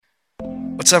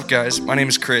What's up, guys? My name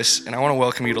is Chris, and I want to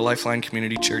welcome you to Lifeline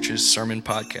Community Church's Sermon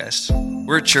Podcast.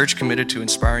 We're a church committed to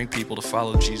inspiring people to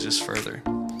follow Jesus further.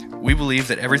 We believe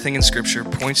that everything in Scripture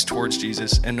points towards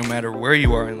Jesus, and no matter where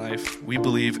you are in life, we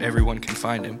believe everyone can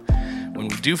find Him. When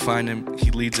we do find Him,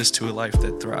 He leads us to a life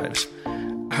that thrives.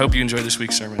 I hope you enjoy this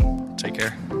week's sermon. Take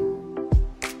care.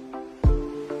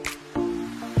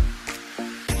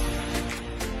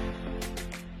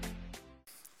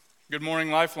 Good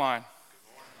morning, Lifeline.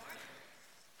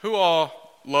 Who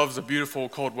all loves the beautiful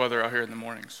cold weather out here in the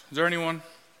mornings? Is there anyone?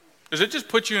 Does it just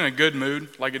put you in a good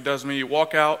mood like it does me? You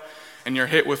walk out and you're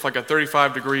hit with like a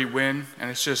 35-degree wind, and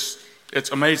it's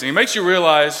amazing. It makes you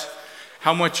realize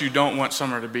how much you don't want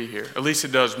summer to be here. At least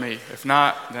it does me. If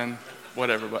not, then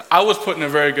whatever. But I was put in a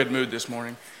very good mood this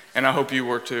morning, and I hope you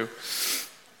were too.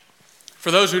 For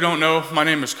those who don't know, my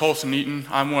name is Colson Eaton.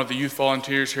 I'm one of the youth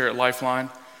volunteers here at Lifeline.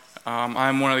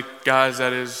 I'm one of the guys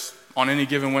that is on any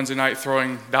given Wednesday night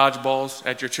throwing dodgeballs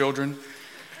at your children.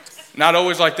 Not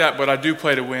always like that, but I do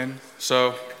play to win.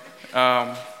 So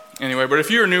anyway, but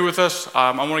if you are new with us,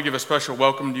 I want to give a special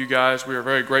welcome to you guys. We are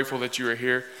very grateful that you are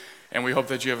here, and we hope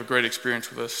that you have a great experience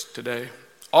with us today.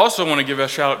 Also want to give a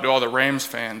shout out to all the Rams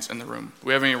fans in the room. Do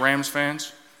we have any Rams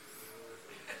fans?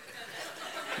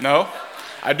 No?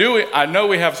 I know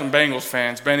we have some Bengals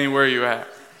fans. Benny, where are you at?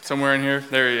 Somewhere in here?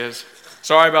 There he is.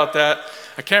 Sorry about that.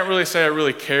 I can't really say I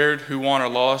really cared who won or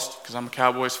lost because I'm a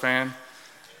Cowboys fan.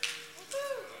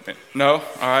 No? All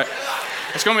right.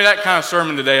 It's going to be that kind of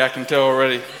sermon today, I can tell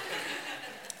already.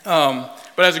 But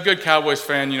as a good Cowboys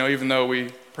fan, even though we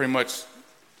pretty much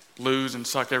lose and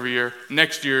suck every year,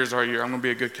 next year is our year. I'm going to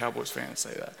be a good Cowboys fan and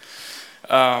say that.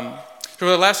 For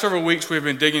the last several weeks, we've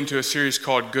been digging into a series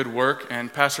called Good Work,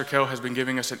 and Pastor Kel has been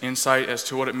giving us an insight as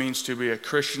to what it means to be a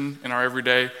Christian in our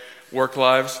everyday work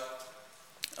lives.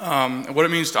 What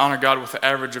it means to honor God with the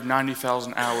average of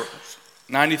 90,000 hours.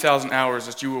 90,000 hours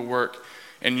that you will work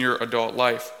in your adult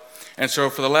life. And so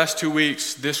for the last 2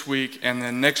 weeks, this week, and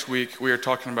then next week, we are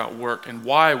talking about work. And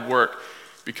why work?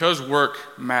 Because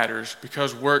work matters.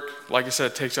 Because work, like I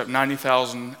said, takes up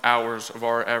 90,000 hours of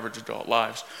our average adult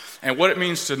lives. And what it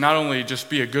means to not only just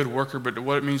be a good worker, but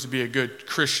what it means to be a good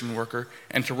Christian worker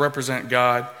and to represent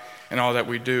God in all that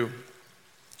we do.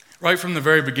 Right from the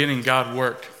very beginning, God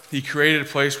worked. He created a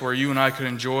place where you and I could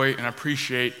enjoy and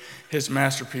appreciate His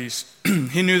masterpiece.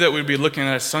 He knew that we'd be looking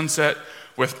at a sunset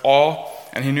with awe,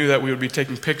 and He knew that we would be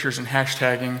taking pictures and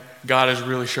hashtagging God is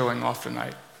really showing off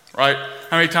tonight. Right?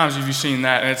 How many times have you seen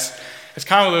that? And it's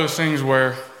kind of those things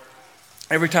where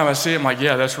every time I see it, I'm like,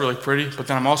 yeah, that's really pretty. But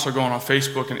then I'm also going on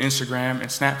Facebook and Instagram and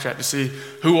Snapchat to see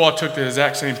who all took the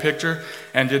exact same picture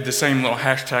and did the same little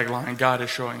hashtag line, God is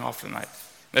showing off tonight.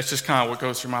 That's just kind of what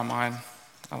goes through my mind.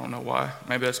 I don't know why.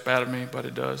 Maybe that's bad of me, but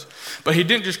it does. But He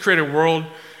didn't just create a world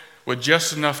with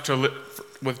just enough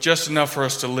for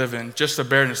us to live in, just the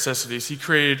bare necessities. He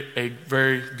created a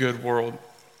very good world.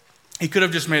 He could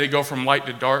have just made it go from light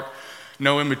to dark,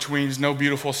 no in-betweens, no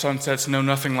beautiful sunsets, no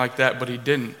nothing like that, but He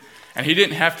didn't. And He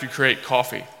didn't have to create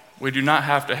coffee. We do not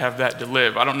have to have that to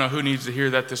live. I don't know who needs to hear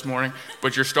that this morning,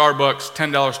 but your Starbucks,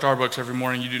 $10 Starbucks every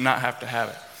morning, you do not have to have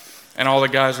it. And all the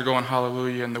guys are going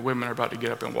hallelujah, and the women are about to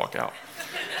get up and walk out.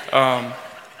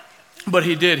 But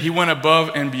He did. He went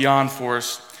above and beyond for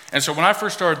us. And so when I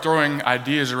first started throwing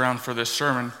ideas around for this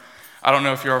sermon, I don't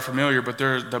know if you are familiar, but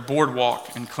there's the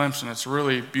Boardwalk in Clemson. It's a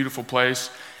really beautiful place.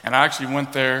 And I actually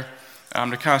went there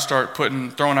to kind of start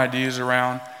throwing ideas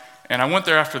around. And I went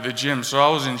there after the gym. So I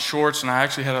was in shorts, and I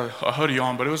actually had a hoodie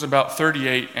on, but it was about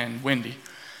 38 and windy.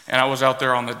 And I was out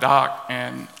there on the dock,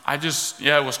 and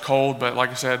it was cold, but like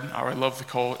I said, I love the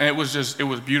cold. And it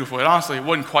was beautiful. It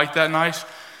wasn't quite that nice,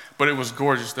 but it was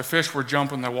gorgeous. The fish were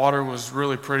jumping. The water was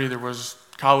really pretty. There was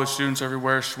college students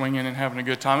everywhere swinging and having a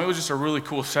good time. It was just a really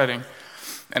cool setting.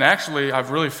 And actually, I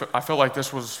felt like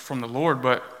this was from the Lord,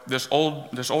 but this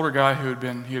older guy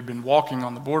he had been walking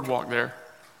on the boardwalk there,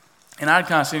 and I'd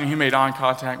kind of seen him. He made eye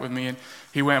contact with me, and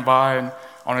he went by, and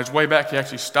on his way back, he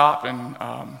actually stopped, and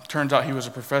turns out he was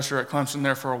a professor at Clemson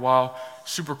there for a while.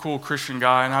 Super cool Christian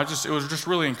guy, and it was just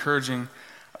really encouraging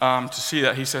to see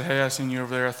that. He said, "Hey, I seen you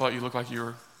over there. I thought you looked like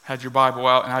you had your Bible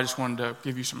out, and I just wanted to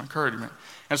give you some encouragement."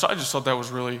 And so I just thought that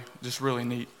was really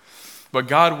neat. But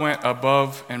God went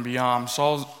above and beyond.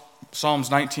 Psalms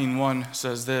 19:1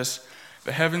 says this: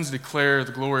 "The heavens declare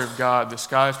the glory of God. The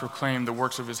skies proclaim the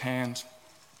works of His hands."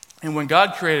 And when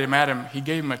God created Adam, He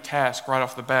gave him a task right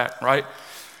off the bat, right?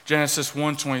 Genesis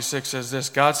 1:26 says this: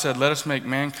 "God said, let us make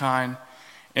mankind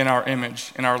in our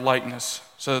image, in our likeness,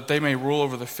 so that they may rule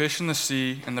over the fish in the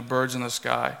sea and the birds in the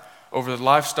sky, over the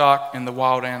livestock and the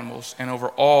wild animals, and over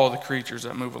all the creatures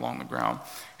that move along the ground.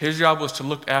 His job was to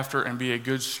look after and be a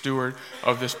good steward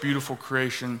of this beautiful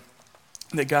creation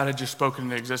that God had just spoken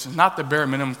into existence. Not the bare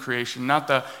minimum creation, not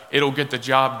the it'll get the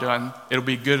job done, it'll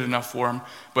be good enough for him,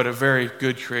 but a very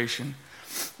good creation.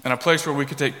 And a place where we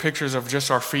could take pictures of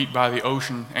just our feet by the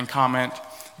ocean and comment,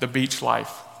 the beach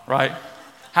life, right?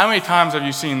 How many times have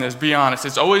you seen this? Be honest.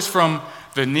 It's always from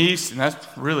the knees, and that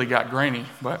really got grainy,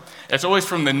 but it's always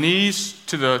from the knees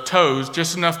to the toes,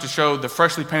 just enough to show the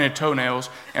freshly painted toenails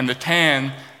and the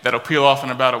tan that'll peel off in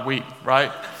about a week,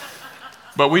 right?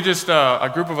 But we just,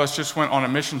 a group of us just went on a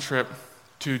mission trip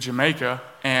to Jamaica,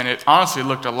 and it honestly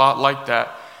looked a lot like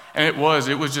that. And I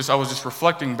was just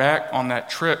reflecting back on that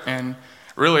trip, and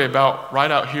really about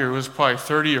right out here, it was probably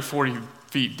 30 or 40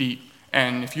 feet deep.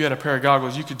 And if you had a pair of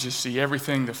goggles, you could just see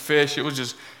everything, the fish. It was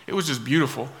just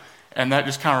beautiful. And that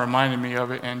just kind of reminded me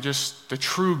of it, and just the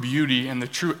true beauty and the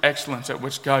true excellence at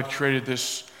which God created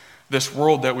this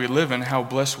world that we live in, how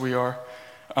blessed we are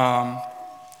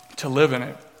to live in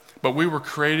it. But we were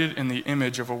created in the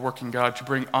image of a working God to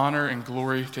bring honor and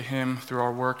glory to him through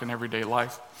our work and everyday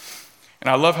life. And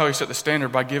I love how he set the standard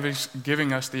by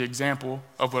giving us the example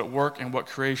of what work and what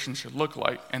creation should look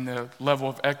like and the level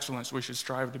of excellence we should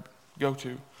strive to go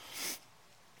to.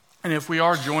 And if we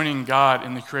are joining God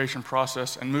in the creation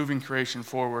process and moving creation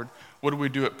forward, what do we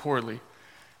do it poorly?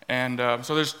 And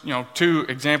so there's two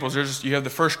examples. You have the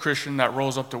first Christian that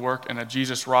rolls up to work in a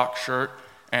Jesus rock shirt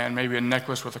and maybe a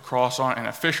necklace with a cross on it and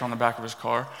a fish on the back of his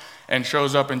car, and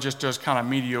shows up and just does kind of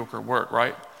mediocre work,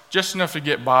 right? Just enough to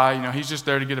get by. He's just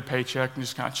there to get a paycheck and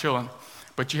just kind of chilling.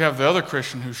 But you have the other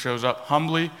Christian who shows up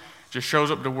humbly, just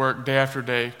shows up to work day after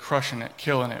day, crushing it,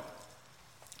 killing it.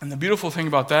 And the beautiful thing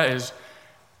about that is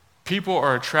people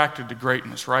are attracted to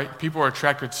greatness, right? People are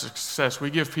attracted to success. We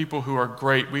give people who are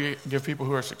great, we give people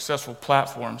who are successful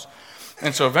platforms.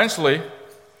 And so eventually,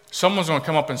 someone's going to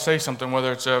come up and say something,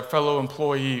 whether it's a fellow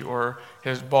employee or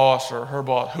his boss or her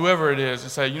boss, whoever it is,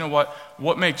 and say, you know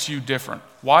what makes you different?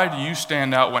 Why do you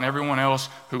stand out when everyone else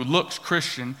who looks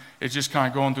Christian is just kind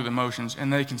of going through the motions?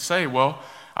 And they can say, well,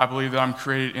 I believe that I'm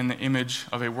created in the image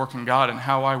of a working God, and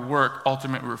how I work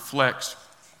ultimately reflects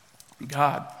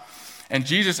God. And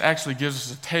Jesus actually gives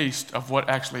us a taste of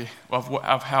the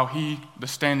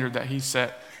standard that he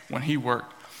set when he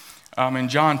worked. In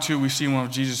John 2, we see one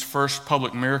of Jesus' first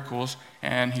public miracles,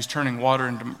 and he's turning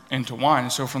water into wine.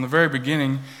 And so from the very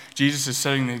beginning, Jesus is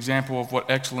setting the example of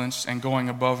what excellence and going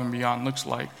above and beyond looks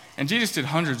like. And Jesus did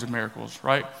hundreds of miracles,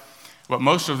 right? But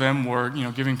most of them were,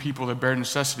 giving people the bare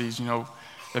necessities,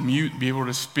 the mute be able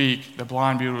to speak, the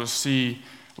blind be able to see,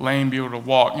 lame be able to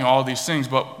walk, all these things.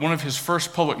 But one of his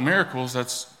first public miracles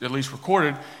that's at least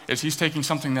recorded is he's taking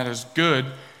something that is good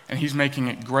and he's making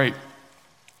it great.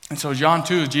 And so John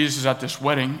 2, Jesus is at this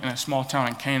wedding in a small town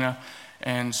in Cana,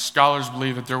 and scholars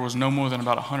believe that there was no more than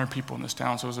about 100 people in this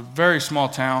town. So it was a very small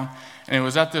town, and it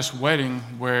was at this wedding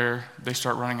where they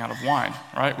start running out of wine,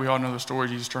 right? We all know the story,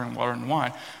 Jesus turning water into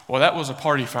wine. Well, that was a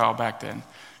party foul back then.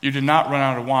 You did not run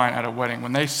out of wine at a wedding.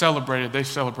 When they celebrated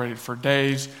for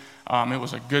days. It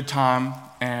was a good time,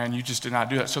 and you just did not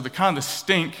do that. So the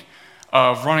stink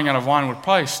of running out of wine would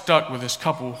probably stuck with this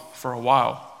couple for a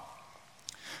while.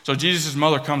 So Jesus'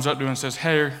 mother comes up to him and says,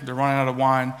 hey, they're running out of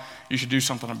wine. You should do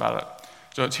something about it.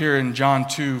 So it's here in John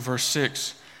 2, verse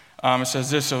 6. It says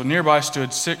this, so nearby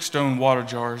stood 6 stone water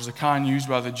jars, the kind used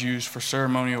by the Jews for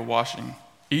ceremonial washing,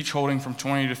 each holding from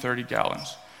 20 to 30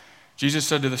 gallons. Jesus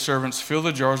said to the servants, fill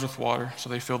the jars with water, so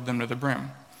they filled them to the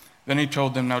brim. Then he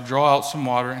told them, now draw out some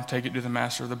water and take it to the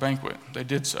master of the banquet. They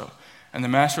did so. And the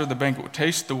master of the banquet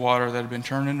tasted the water that had been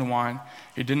turned into wine.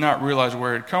 He did not realize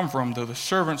where it had come from, though the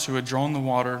servants who had drawn the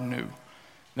water knew.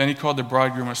 Then he called the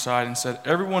bridegroom aside and said,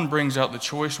 everyone brings out the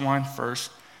choice wine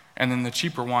first, and then the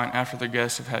cheaper wine after the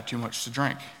guests have had too much to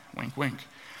drink. Wink, wink.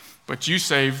 But you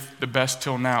saved the best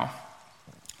till now.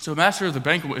 So the master of the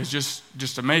banquet is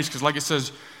just amazed, because like it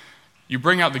says, you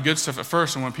bring out the good stuff at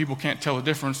first, and when people can't tell the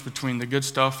difference between the good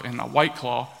stuff and a White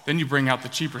Claw, then you bring out the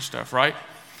cheaper stuff, right?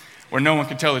 Where no one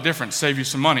can tell the difference, save you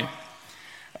some money.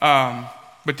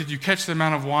 But did you catch the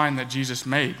amount of wine that Jesus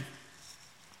made?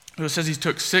 It says he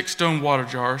took 6 stone water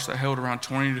jars that held around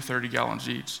 20 to 30 gallons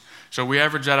each. So we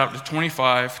average that out to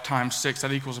 25 times 6.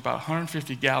 That equals about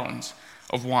 150 gallons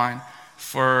of wine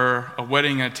for a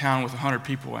wedding in a town with 100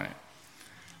 people in it.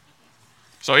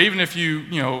 So even if you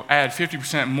add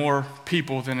 50% more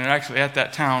people than are actually at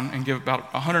that town and give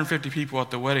about 150 people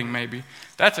at the wedding maybe,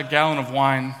 that's a gallon of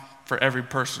wine for every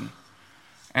person.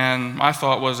 And my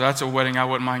thought was that's a wedding I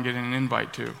wouldn't mind getting an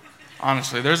invite to.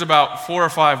 Honestly, there's about 4 or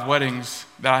 5 weddings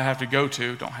that I have to go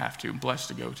to, don't have to, I'm blessed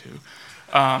to go to,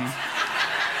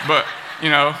 but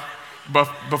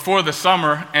before the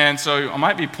summer, and so I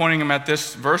might be pointing them at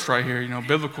this verse right here.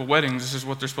 Biblical weddings, this is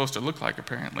what they're supposed to look like,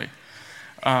 apparently.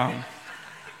 But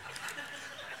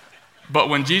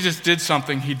when Jesus did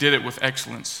something, he did it with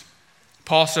excellence.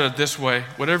 Paul said it this way: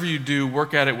 whatever you do,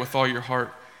 work at it with all your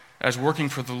heart, as working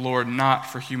for the Lord, not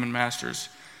for human masters,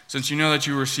 since you know that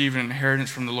you receive an inheritance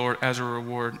from the Lord as a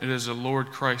reward. It is the Lord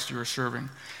Christ you are serving.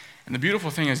 And the beautiful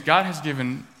thing is, God has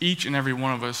given each and every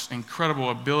one of us incredible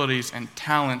abilities and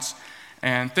talents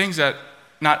and things that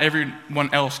not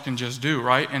everyone else can just do,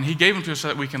 right? And he gave them to us so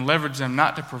that we can leverage them,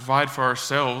 not to provide for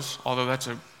ourselves, although that's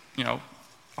a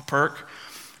perk,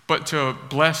 but to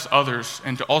bless others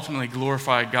and to ultimately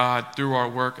glorify God through our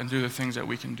work and through the things that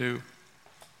we can do.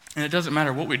 And it doesn't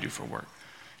matter what we do for work.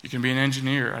 You can be an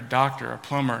engineer, a doctor, a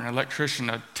plumber, an electrician,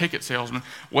 a ticket salesman.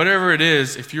 Whatever it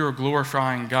is, if you are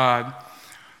glorifying God,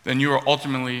 then you are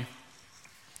ultimately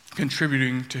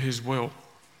contributing to his will.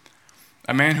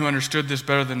 A man who understood this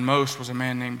better than most was a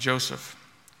man named Joseph.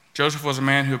 Joseph was a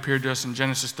man who appeared to us in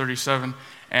Genesis 37,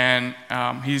 and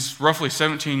he's roughly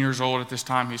 17 years old at this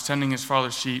time. He's tending his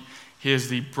father's sheep. He is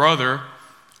the brother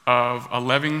of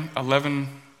 11.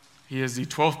 He is the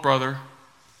 12th brother.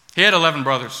 He had 11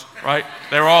 brothers, right?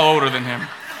 They were all older than him,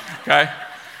 okay?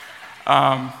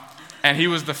 And he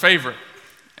was the favorite.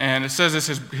 And it says this,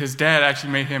 his dad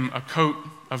actually made him a coat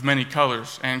of many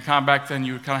colors. And kind of back then,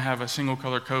 you would kind of have a single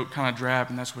color coat, kind of drab,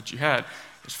 and that's what you had.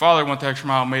 His father went the extra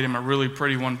mile, made him a really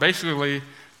pretty one, basically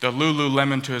the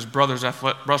Lululemon to his brother's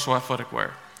Russell Athletic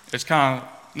Wear. It's kind of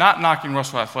not knocking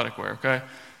Russell Athletic Wear, okay?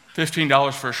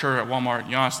 $15 for a shirt at Walmart,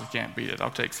 you honestly can't beat it. I'll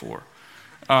take 4.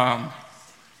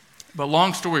 But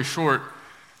long story short,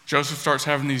 Joseph starts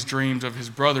having these dreams of his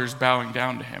brothers bowing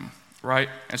down to him, right?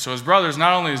 And so his brothers,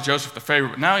 not only is Joseph the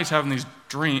favorite, but now he's having these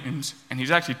dreams, and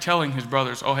he's actually telling his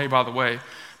brothers, oh, hey, by the way, I'm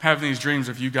having these dreams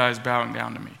of you guys bowing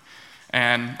down to me.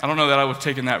 And I don't know that I would have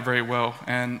taken that very well.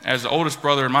 And as the oldest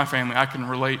brother in my family, I can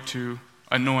relate to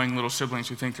annoying little siblings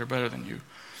who think they're better than you.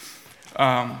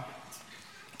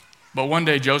 But one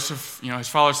day, Joseph, his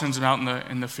father sends him out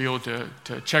in the field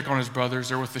to check on his brothers.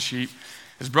 They're with the sheep.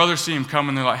 His brothers see him come,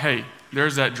 and they're like, hey,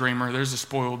 there's that dreamer. There's the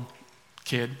spoiled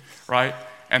kid, right?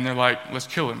 And they're like, let's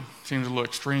kill him. Seems a little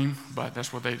extreme, but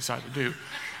that's what they decide to do.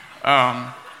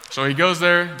 So he goes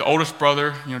there. The oldest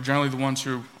brother, generally the ones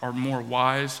who are more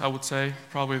wise, I would say.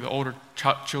 Probably the older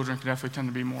children can definitely tend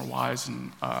to be more wise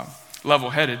and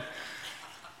level-headed.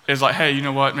 Is like, hey, you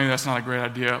know what? Maybe that's not a great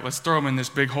idea. Let's throw him in this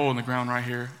big hole in the ground right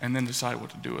here and then decide what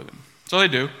to do with him. So they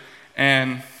do.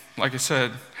 And like I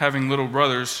said, having little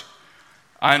brothers,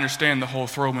 I understand the whole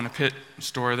throw him in a pit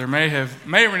story. There may or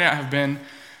may not have been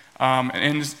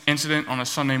an incident on a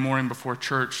Sunday morning before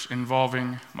church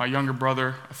involving my younger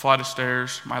brother, a flight of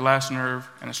stairs, my last nerve,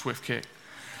 and a swift kick.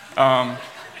 I'm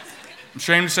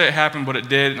ashamed to say it happened, but it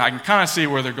did, and I can kind of see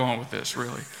where they're going with this,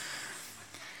 really.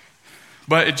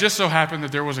 But it just so happened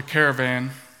that there was a caravan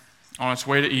on its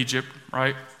way to Egypt,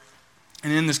 right?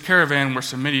 And in this caravan were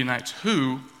some Midianites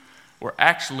who were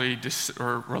actually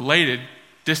related,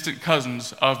 distant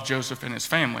cousins of Joseph and his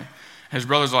family. His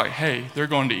brother's like, hey, they're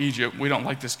going to Egypt. We don't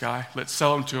like this guy. Let's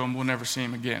sell him to him. We'll never see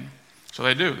him again. So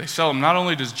they do. They sell him. Not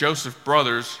only does Joseph's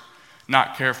brothers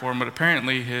not care for him, but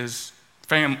apparently his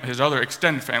other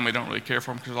extended family don't really care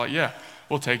for him because they're like, yeah,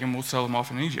 we'll take him. We'll sell him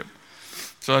off in Egypt.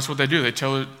 So that's what they do. They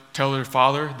tell their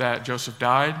father that Joseph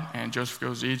died, and Joseph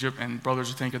goes to Egypt, and brothers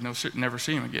are thinking they'll never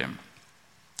see him again.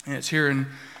 And it's here in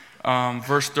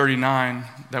verse 39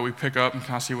 that we pick up and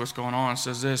kind of see what's going on. It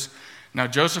says this, now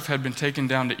Joseph had been taken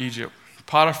down to Egypt.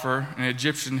 Potiphar, an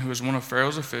Egyptian who was one of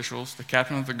Pharaoh's officials, the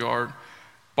captain of the guard,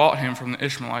 bought him from the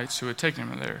Ishmaelites who had taken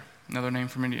him there, another name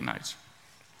for Midianites.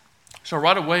 So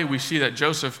right away we see that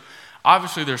Joseph,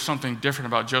 obviously there's something different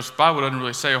about Joseph. The Bible doesn't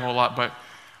really say a whole lot, but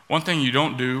one thing you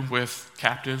don't do with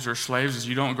captives or slaves is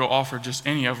you don't go offer just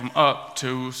any of them up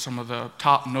to some of the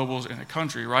top nobles in the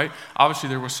country, right? Obviously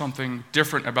there was something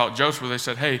different about Joseph where they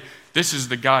said, hey, this is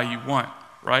the guy you want,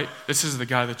 right? This is the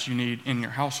guy that you need in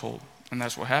your household. And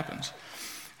that's what happens.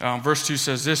 Verse 2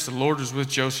 says this, the Lord was with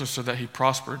Joseph so that he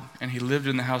prospered, and he lived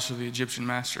in the house of the Egyptian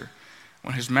master.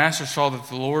 When his master saw that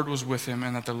the Lord was with him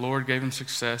and that the Lord gave him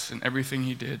success in everything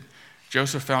he did,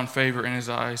 Joseph found favor in his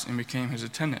eyes and became his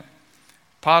attendant.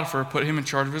 Potiphar put him in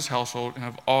charge of his household and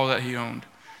of all that he owned.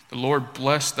 The Lord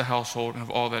blessed the household and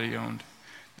of all that he owned.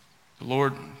 The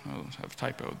Lord,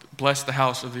 blessed the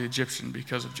house of the Egyptian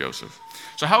because of Joseph.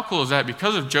 So how cool is that?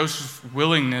 Because of Joseph's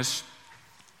willingness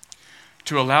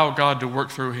to allow God to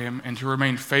work through him and to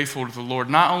remain faithful to the Lord,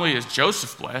 not only is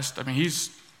Joseph blessed,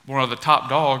 he's one of the top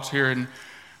dogs here in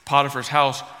Potiphar's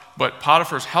house, but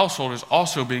Potiphar's household is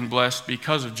also being blessed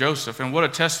because of Joseph. And what a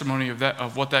testimony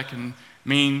of what that can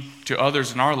mean to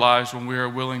others in our lives when we are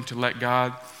willing to let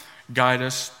God guide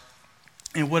us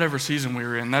in whatever season we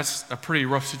are in. That's a pretty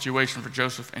rough situation for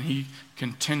Joseph, and he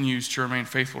continues to remain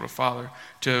faithful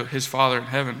to his Father in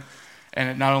heaven. And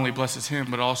it not only blesses him,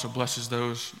 but also blesses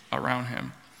those around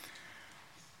him.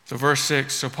 So verse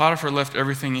 6, so Potiphar left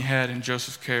everything he had in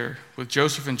Joseph's care. With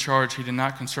Joseph in charge, he did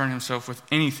not concern himself with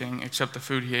anything except the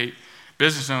food he ate.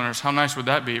 Business owners, how nice would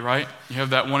that be, right? You have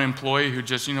that one employee who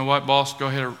just, you know what, boss, go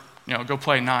ahead, go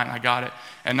play 9, I got it.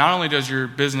 And not only does your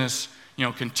business,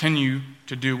 continue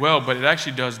to do well, but it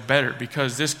actually does better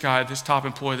because this guy, this top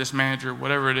employee, this manager,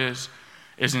 whatever it is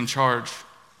in charge.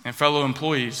 And fellow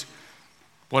employees,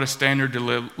 what a standard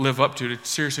to live up to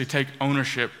seriously take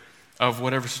ownership of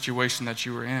whatever situation that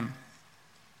you were in.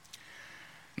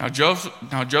 Now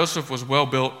Joseph was well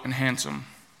built and handsome.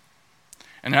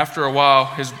 And after a while,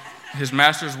 his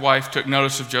master's wife took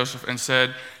notice of Joseph and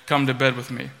said, "Come to bed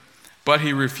with me." But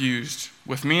he refused.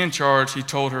 With me in charge, he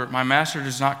told her, "My master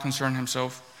does not concern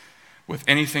himself with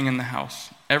anything in the house.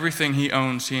 Everything he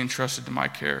owns he entrusted to my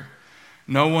care.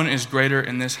 No one is greater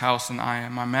in this house than I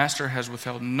am. My master has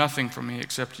withheld nothing from me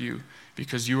except you,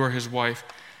 because you are his wife.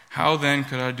 How then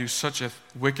could I do such a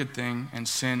wicked thing and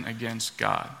sin against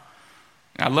God?"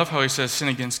 And I love how he says sin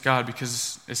against God,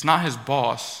 because it's not his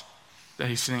boss that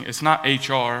he's sinning. It's not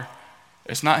HR.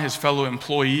 It's not his fellow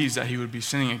employees that he would be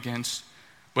sinning against,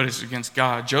 but it's against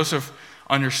God. Joseph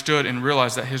understood and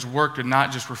realized that his work did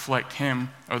not just reflect him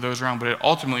or those around, but it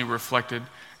ultimately reflected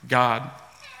God.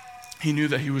 He knew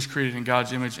that he was created in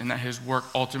God's image and that his work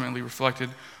ultimately reflected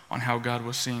on how God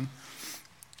was seen.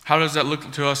 How does that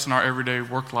look to us in our everyday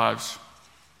work lives?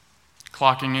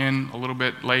 Clocking in a little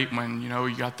bit late when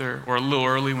you got there, or a little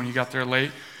early when you got there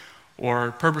late,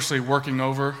 or purposely working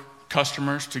over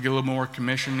customers to get a little more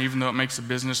commission, even though it makes the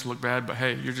business look bad. But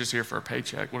hey, you're just here for a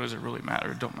paycheck. What does it really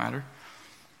matter? It don't matter.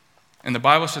 And the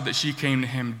Bible said that she came to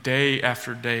him day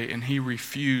after day, and he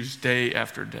refused day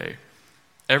after day.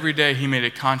 Every day he made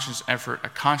a conscious effort, a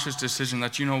conscious decision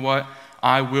that, you know what,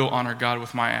 I will honor God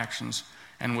with my actions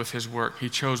and with his work. He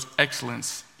chose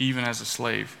excellence even as a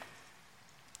slave.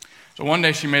 So one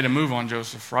day she made a move on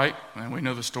Joseph, right? And we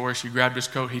know the story. She grabbed his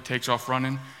coat, he takes off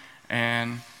running,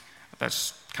 and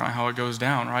that's kind of how it goes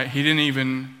down, right? He didn't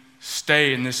even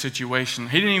stay in this situation.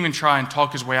 He didn't even try and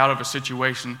talk his way out of a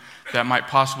situation that might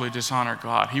possibly dishonor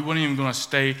God. He wasn't even going to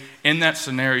stay in that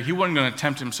scenario. He wasn't going to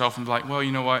tempt himself and be like, well,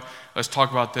 you know what? Let's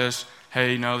talk about this.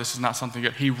 Hey, no, this is not something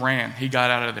good. He ran. He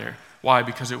got out of there. Why?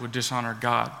 Because it would dishonor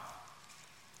God.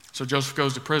 So Joseph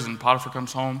goes to prison. Potiphar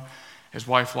comes home. His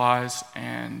wife lies,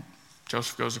 and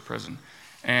Joseph goes to prison.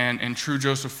 And in true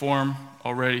Joseph form,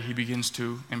 already he begins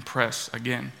to impress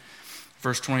again.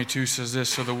 Verse 22 says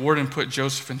this, so the warden put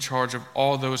Joseph in charge of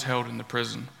all those held in the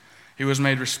prison. He was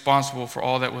made responsible for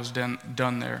all that was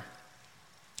done there.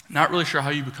 Not really sure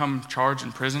how you become charged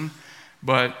in prison,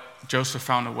 but Joseph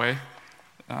found a way.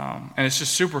 And it's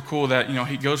just super cool that,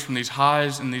 he goes from these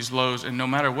highs and these lows, and no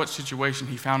matter what situation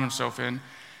he found himself in,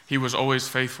 he was always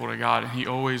faithful to God, and he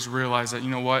always realized that, you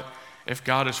know what, if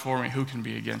God is for me, who can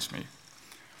be against me?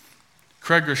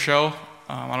 Craig Groeschel,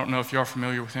 I don't know if you are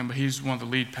familiar with him, but he's one of the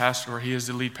lead pastor, or he is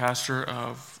the lead pastor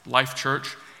of Life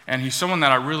Church, and he's someone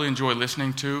that I really enjoy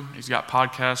listening to. He's got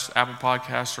podcasts, Apple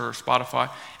Podcasts or Spotify,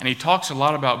 and he talks a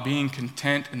lot about being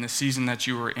content in the season that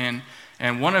you are in.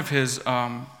 And one of his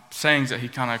sayings that he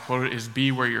kind of quoted is,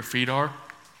 be where your feet are.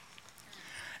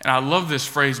 And I love this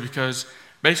phrase because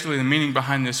basically the meaning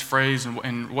behind this phrase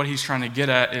and what he's trying to get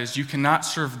at is you cannot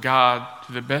serve God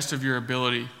to the best of your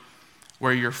ability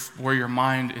where your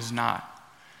mind is not.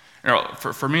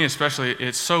 For me especially,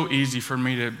 it's so easy for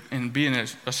me to be in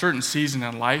a certain season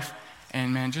in life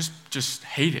and, man, just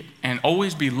hate it and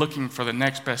always be looking for the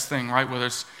next best thing, right? Whether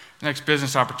it's the next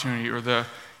business opportunity or the,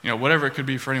 whatever it could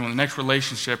be for anyone, the next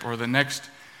relationship or the next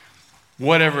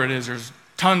whatever it is. There's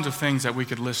tons of things that we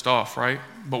could list off, right?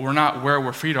 But we're not where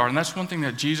our feet are. And that's one thing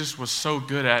that Jesus was so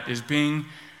good at, is being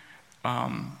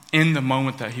in the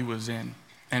moment that he was in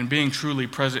and being truly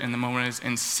present in the moment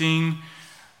and seeing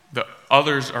the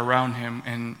others around him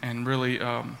and really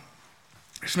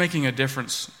just making a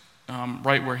difference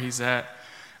right where he's at.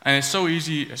 And it's so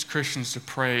easy as Christians to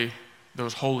pray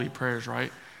those holy prayers,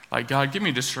 right? Like, God, give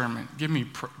me discernment, give me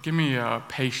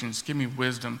patience, give me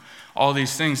wisdom, all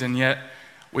these things. And yet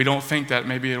we don't think that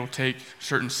maybe it'll take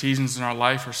certain seasons in our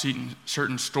life or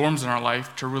certain storms in our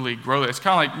life to really grow. It's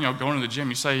kind of like, going to the gym.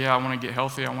 You say, yeah, I want to get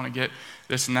healthy. I want to get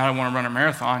this and that. I want to run a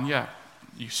marathon. Yeah,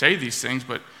 you say these things,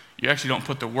 but you actually don't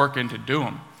put the work in to do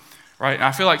them, right? And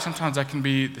I feel like sometimes that can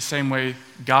be the same way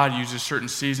God uses certain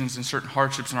seasons and certain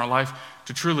hardships in our life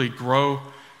to truly grow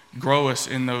us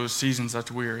in those seasons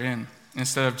that we are in,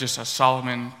 instead of just a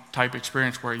Solomon type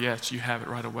experience where, yes, you have it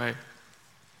right away.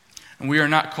 And we are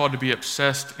not called to be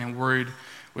obsessed and worried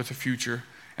with the future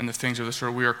and the things of this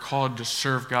world. We are called to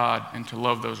serve God and to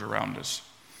love those around us.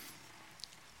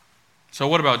 So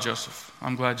what about Joseph?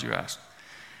 I'm glad you asked.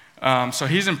 So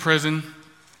he's in prison,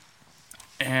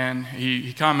 and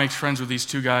he kind of makes friends with these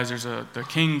two guys. There's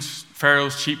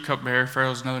Pharaoh's chief cupbearer.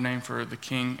 Pharaoh's another name for the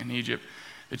king in Egypt.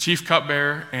 The chief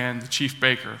cupbearer and the chief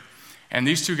baker. And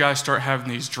these two guys start having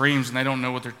these dreams, and they don't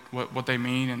know what they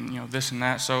mean, and this and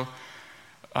that. So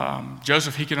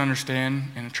Joseph, he can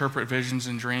understand and interpret visions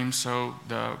and dreams. So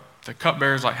the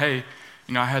cupbearer's like, hey,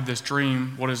 I had this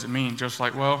dream. What does it mean? Joseph's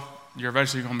like, well, you're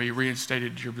eventually going to be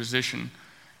reinstated to your position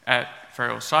at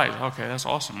Pharaoh's side. Okay, that's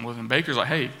awesome. Well, then Baker's like,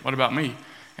 hey, what about me?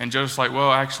 And Joseph's like,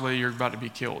 well, actually, you're about to be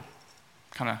killed.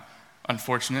 Kind of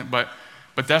unfortunate, but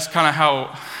that's kind of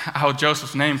how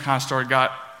Joseph's name kind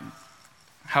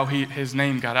of his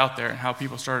name got out there, and how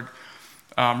people started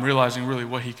realizing really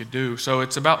what he could do. So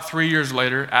it's about 3 years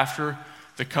later, after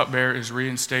the cupbearer is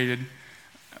reinstated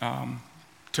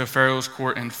to Pharaoh's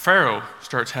court, and Pharaoh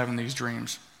starts having these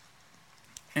dreams.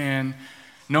 And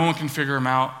no one can figure them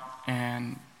out,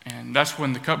 and that's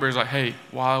when the cupbearer's like, hey,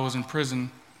 while I was in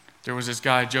prison, there was this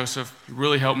guy, Joseph, he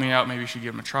really helped me out, maybe you should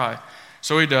give him a try.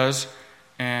 So he does,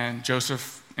 and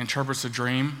Joseph interprets the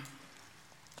dream,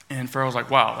 and Pharaoh's like,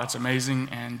 wow, that's amazing,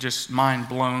 and just mind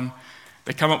blown.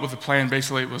 They come up with a plan.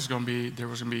 Basically, there was going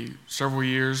to be several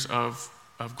years of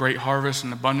great harvest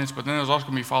and abundance, but then it was also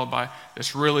going to be followed by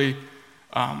this really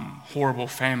horrible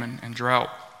famine and drought.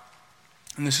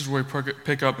 And this is where we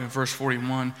pick up in verse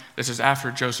 41. This is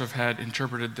after Joseph had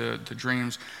interpreted the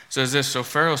dreams. It says this, so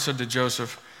Pharaoh said to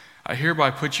Joseph, I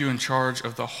hereby put you in charge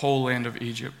of the whole land of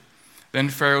Egypt. Then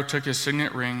Pharaoh took his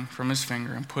signet ring from his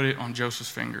finger and put it on Joseph's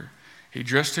finger. He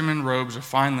dressed him in robes of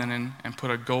fine linen and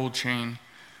put a gold chain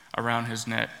around his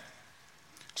neck.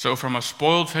 So from a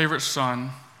spoiled favorite son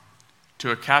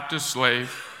to a captive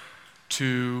slave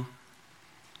to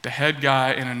the head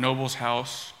guy in a noble's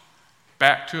house,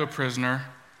 back to a prisoner,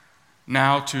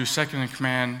 now to second in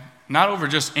command, not over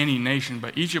just any nation,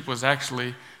 but Egypt was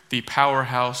actually the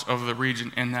powerhouse of the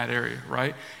region in that area,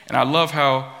 right? And I love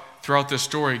how throughout this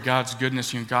story, God's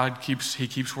goodness, God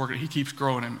keeps working, he keeps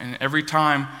growing him. And every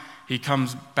time he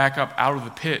comes back up out of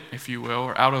the pit, if you will,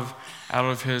 or out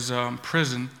of his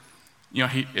prison,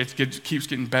 it keeps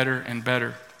getting better and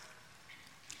better.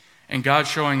 And God's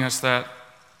showing us that,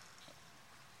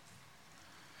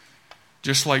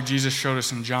 just like Jesus showed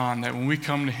us in John, that when we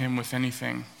come to him with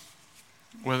anything,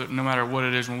 no matter what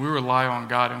it is, when we rely on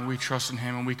God and we trust in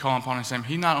him and we call upon his name,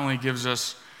 he not only gives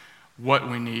us what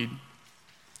we need,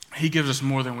 he gives us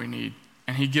more than we need.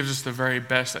 And he gives us the very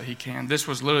best that he can. This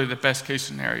was literally the best case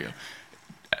scenario.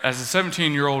 As a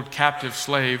 17-year-old captive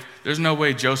slave, there's no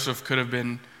way Joseph could have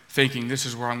been thinking, this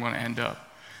is where I'm going to end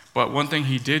up. But one thing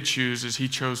he did choose is he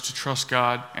chose to trust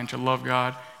God and to love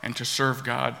God and to serve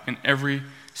God in every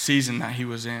season that he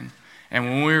was in. And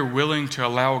when we're willing to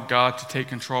allow God to take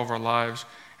control of our lives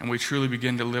and we truly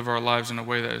begin to live our lives in a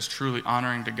way that is truly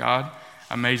honoring to God,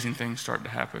 amazing things start to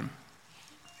happen.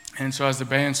 And so as the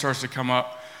band starts to come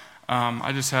up,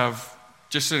 I just have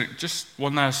just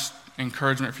one last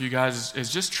encouragement for you guys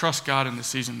is just trust God in the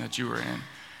season that you are in.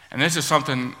 And this is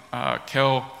something,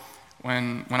 Kel,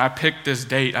 when I picked this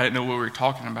date, I didn't know what we were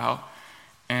talking about.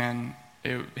 And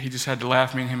he just had to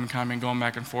laugh. Me and him kind of been going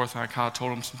back and forth, and I kind of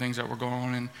told him some things that were going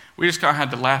on. And we just kind of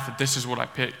had to laugh that this is what I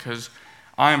picked, because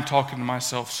I am talking to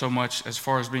myself so much as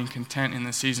far as being content in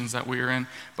the seasons that we are in.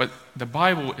 But the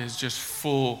Bible is just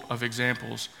full of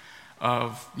examples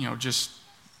of, just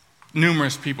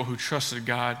numerous people who trusted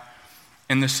God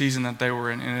in the season that they were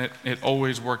in, and it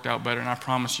always worked out better. And I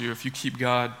promise you, if you keep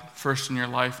God first in your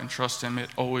life and trust him, it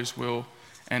always will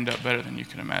end up better than you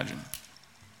can imagine.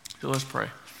 So let's pray.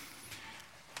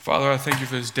 Father, I thank you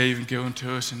for this day you've given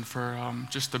to us and for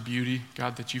just the beauty,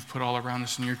 God, that you've put all around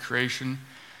us in your creation.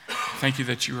 Thank you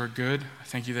that you are good. I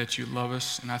thank you that you love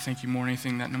us. And I thank you more than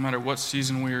anything that no matter what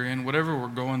season we are in, whatever we're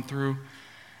going through,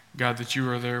 God, that you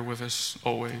are there with us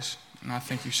always. And I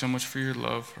thank you so much for your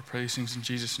love. I pray these things in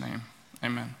Jesus' name.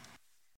 Amen.